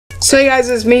So hey guys,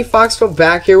 it's me, Foxville,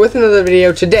 back here with another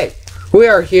video. Today, we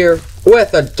are here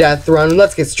with a death run.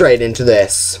 Let's get straight into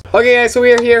this. Okay guys, so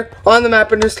we are here on the map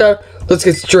Interstar. Let's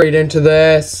get straight into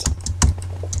this.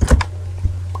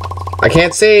 I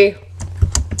can't see.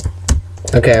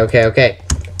 Okay.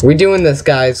 We doing this,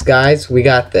 guys. We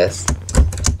got this.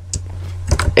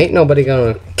 Ain't nobody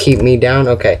gonna keep me down.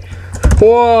 Okay.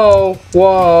 Whoa.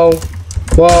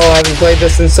 I haven't played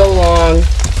this in so long.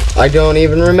 I don't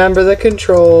even remember the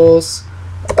controls.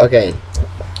 Okay.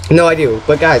 No, I do.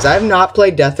 But guys, I have not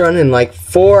played Death Run in like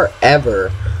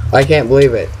forever. I can't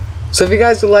believe it. So if you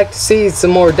guys would like to see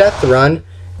some more Death Run,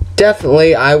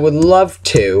 definitely I would love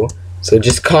to. So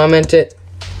just comment it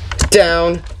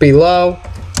down below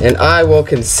and I will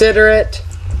consider it.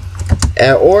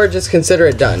 Or just consider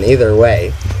it done. Either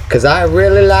way. Because I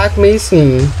really like me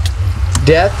some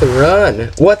Death Run.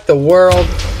 What the world?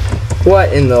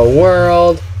 What in the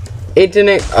world? It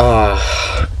didn't.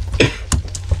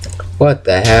 What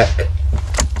the heck?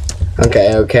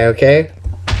 Okay.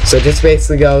 So it just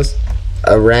basically goes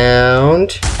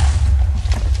around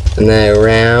and then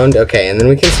around. Okay, and then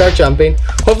we can start jumping.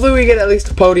 Hopefully we get at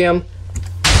least a podium.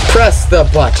 Press the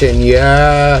button.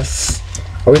 Yes.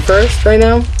 Are we first right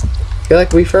now? I feel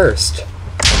like we first.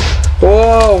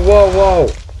 Whoa.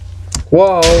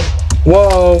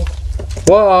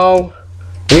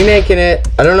 We making it.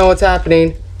 I don't know what's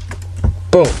happening.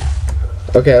 Boom.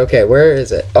 Okay, where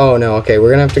is it? Oh no, okay,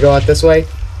 we're gonna have to go out this way.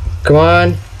 Come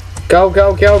on. Go.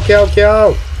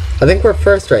 I think we're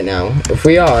first right now. If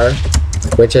we are,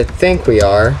 which I think we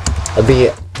are, it'll be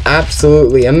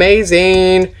absolutely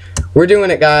amazing. We're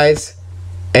doing it, guys.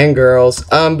 And girls.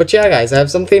 But yeah, guys, I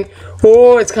have something.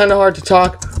 Oh, it's kind of hard to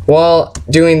talk while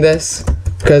doing this,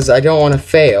 because I don't want to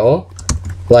fail,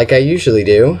 like I usually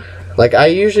do. Like, I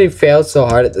usually fail so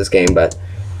hard at this game, but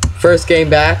first game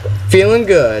back, feeling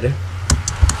good.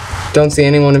 Don't see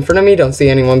anyone in front of me, don't see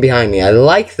anyone behind me. I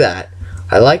like that.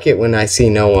 I like it when I see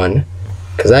no one,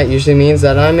 because that usually means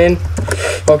that I'm in.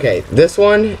 Okay, this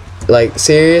one, like,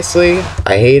 seriously,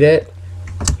 I hate it.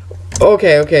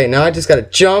 Okay, now I just gotta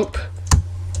jump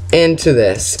into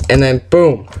this, and then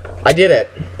boom, I did it.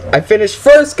 I finished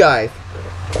first, guys.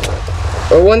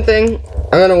 But one thing,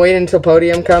 I'm gonna wait until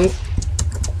podium comes.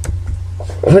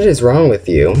 What is wrong with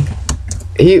you?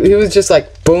 He was just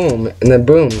like boom and then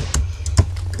boom.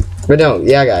 But no,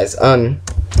 yeah guys,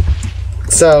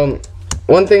 so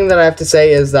one thing that I have to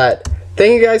say is that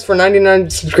thank you guys for 99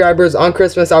 subscribers on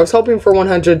Christmas. I was hoping for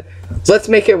 100. Let's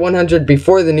make it 100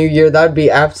 before the new year. That would be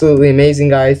absolutely amazing,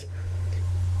 guys.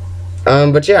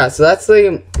 But yeah, so that's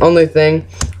the only thing.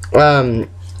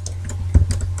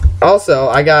 Also,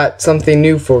 I got something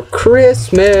new for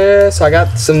Christmas. I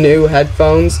got some new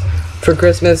headphones for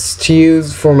Christmas to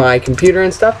use for my computer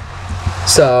and stuff.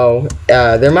 So,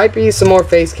 there might be some more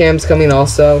face cams coming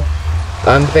also.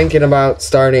 I'm thinking about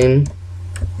starting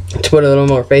to put a little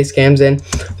more face cams in.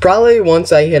 Probably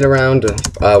once I hit around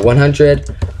 100.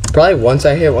 Probably once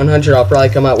I hit 100, I'll probably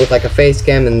come out with like a face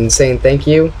cam and saying thank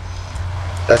you.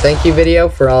 A thank you video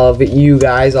for all of you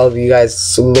guys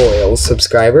loyal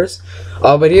subscribers.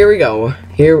 But here we go.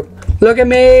 Here, look at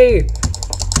me.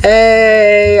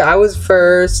 Hey, I was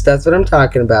first. That's what I'm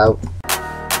talking about.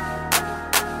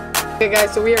 Okay,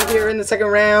 guys, so we are here in the second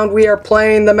round. We are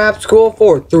playing the map School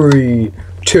for 3,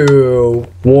 2,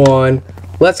 1.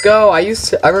 Let's go. I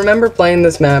remember playing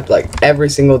this map like every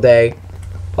single day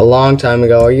a long time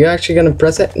ago. Are you actually gonna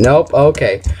press it? Nope.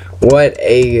 Okay. What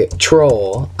a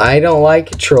troll. I don't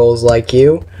like trolls like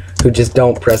you who just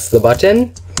don't press the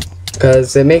button,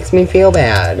 because it makes me feel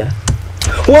bad.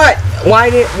 What?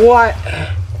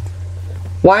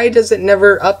 Why does it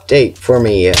never update for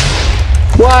me?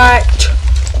 What?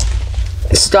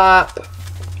 Stop.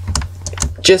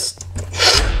 Just,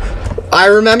 I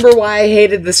remember why I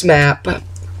hated this map.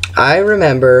 I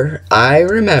remember.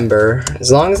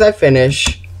 As long as I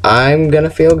finish, I'm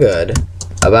gonna feel good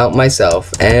about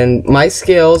myself and my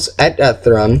skills at Death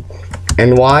Run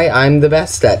and why I'm the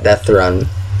best at Death Run.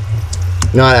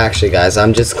 Not actually, guys.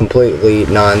 I'm just completely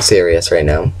non-serious right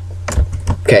now.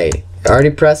 Okay, I already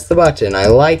pressed the button. I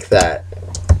like that.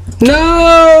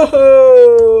 No!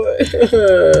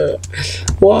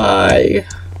 Why?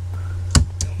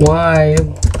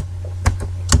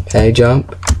 Okay,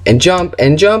 jump. And jump.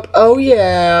 Oh,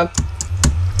 yeah.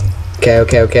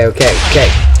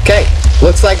 Okay.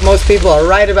 Looks like most people are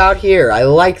right about here. I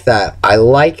like that. I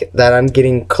like that I'm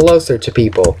getting closer to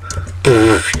people.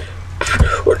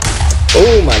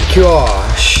 Oh my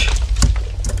gosh.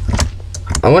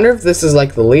 I wonder if this is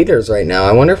like the leaders right now.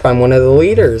 I wonder if I'm one of the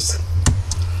leaders.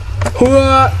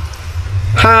 Ha!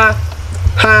 Ha!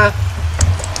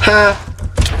 Ha!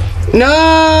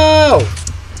 No!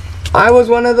 I was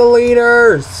one of the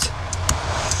leaders.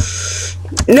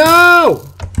 No!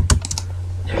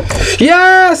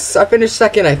 Yes! I finished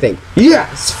second, I think.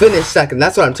 Yes! Finished second.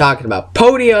 That's what I'm talking about.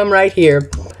 Podium right here.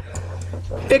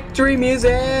 Victory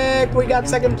music! We got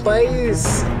second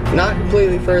place. Not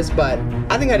completely first, but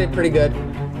I think I did pretty good.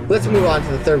 Let's move on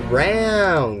to the third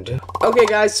round. Okay,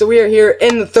 guys, so we are here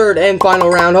in the third and final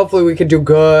round. Hopefully we can do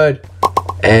good.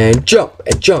 And jump,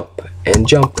 and jump, and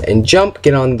jump, and jump.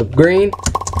 Get on the green.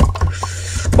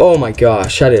 Oh my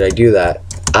gosh, how did I do that?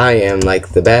 I am like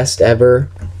the best ever.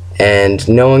 And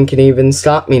no one can even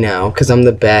stop me now, because I'm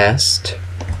the best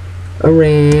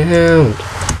around.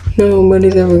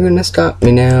 Nobody's ever gonna stop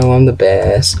me now. I'm the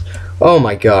best. Oh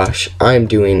my gosh, I'm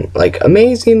doing like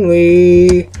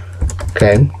amazingly.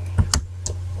 Okay.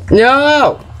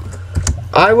 No!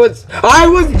 I was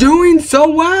doing so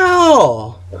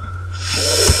well!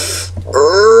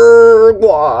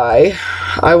 Why?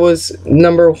 I was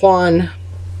number one.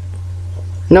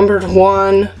 Number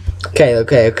one. Okay. We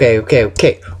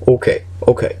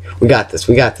got this.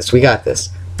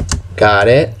 Got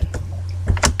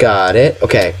it.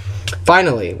 Okay.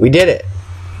 Finally, we did it.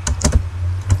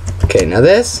 Okay, now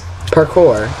this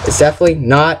parkour is definitely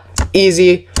not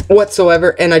easy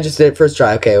whatsoever, and I just did it first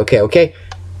try. Okay.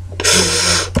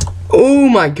 Oh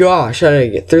my gosh, how did I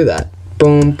get through that?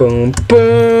 Boom.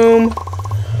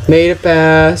 Made it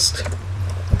past.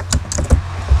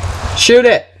 Shoot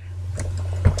it.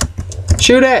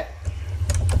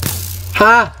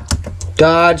 Ha!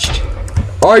 Dodged.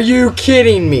 Are you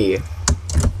kidding me?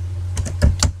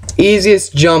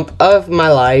 Easiest jump of my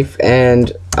life,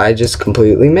 and I just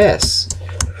completely miss.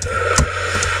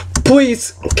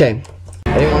 Please. Okay.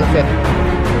 I didn't want to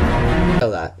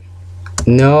fail that.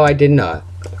 No, I did not.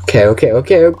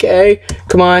 Okay.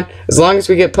 Come on. As long as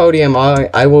we get podium,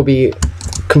 I will be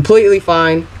completely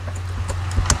fine.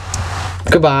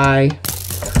 Goodbye.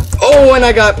 Oh, and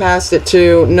I got past it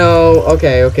too. No.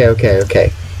 Okay.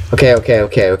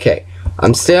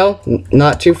 I'm still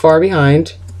not too far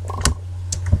behind.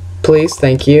 Please,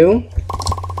 thank you.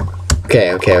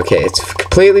 Okay. It's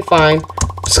completely fine.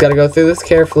 Just gotta go through this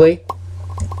carefully.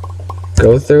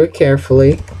 Go through it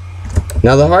carefully.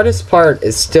 Now the hardest part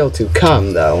is still to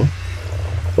come, though.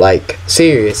 Like,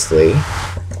 seriously.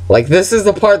 Like, this is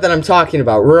the part that I'm talking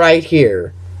about right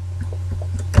here.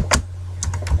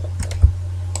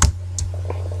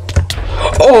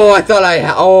 Oh, I thought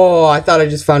I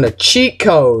just found a cheat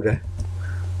code.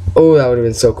 Oh, that would have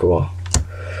been so cool.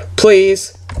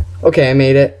 Please. Okay, I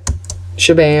made it.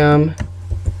 Shabam.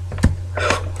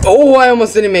 Oh, I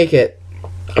almost didn't make it.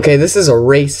 Okay, this is a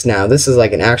race now. This is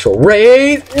like an actual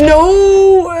race.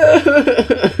 No!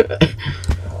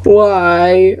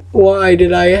 Why? Why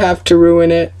did I have to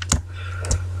ruin it?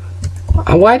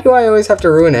 Why do I always have to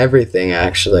ruin everything,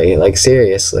 actually? Like,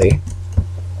 seriously.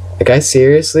 Like, I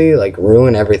seriously, like,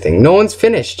 ruin everything. No one's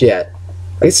finished yet.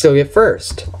 I can still get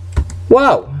first.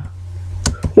 Whoa.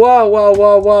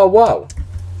 Whoa.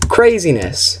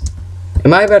 Craziness.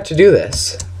 Am I about to do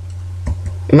this?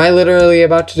 Am I literally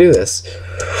about to do this?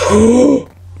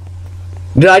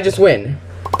 Did I just win?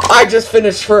 I just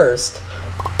finished first.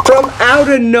 From out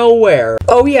of nowhere.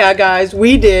 Oh yeah, guys,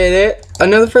 we did it.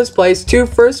 Another first place, 2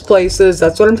 first places.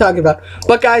 That's what I'm talking about.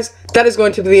 But guys, that is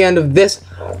going to be the end of this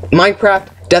Minecraft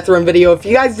Death Run video. If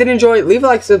you guys did enjoy it, leave a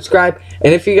like, subscribe,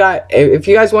 and if you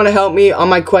guys want to help me on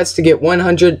my quest to get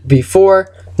 100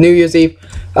 before New Year's Eve,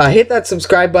 hit that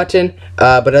subscribe button.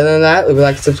 But other than that, leave a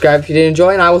like, subscribe if you did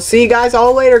enjoy, and I will see you guys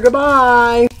all later.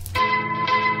 Goodbye.